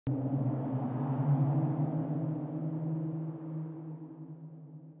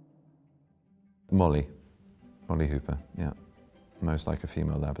Molly Hooper, yeah. Most like a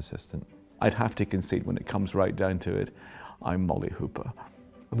female lab assistant. I'd have to concede when it comes right down to it, I'm Molly Hooper.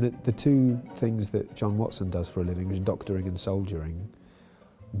 I mean, the two things that John Watson does for a living, which is doctoring and soldiering,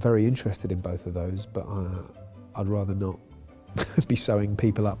 I'm very interested in both of those, but I'd rather not be sewing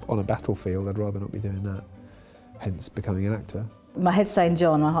people up on a battlefield. I'd rather not be doing that, hence becoming an actor. My head's saying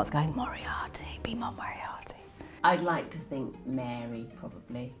John, my heart's going, Moriarty, be more Moriarty. I'd like to think Mary,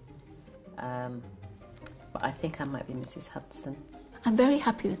 probably. But I think I might be Mrs. Hudson. I'm very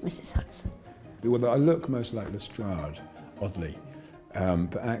happy with Mrs. Hudson. Well, I look most like Lestrade, oddly.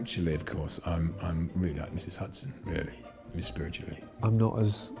 But actually, of course, I'm really like Mrs. Hudson, really, spiritually. I'm not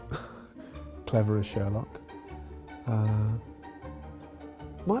as clever as Sherlock.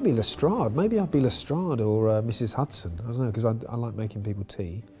 Might be Lestrade. Maybe I'd be Lestrade or Mrs. Hudson. I don't know, because I like making people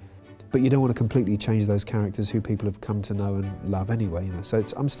tea. But you don't want to completely change those characters who people have come to know and love anyway, you know. So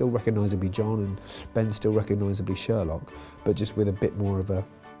I'm still recognisably John and Ben's still recognisably Sherlock, but just with a bit more of a,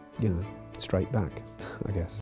 you know, straight back, I guess.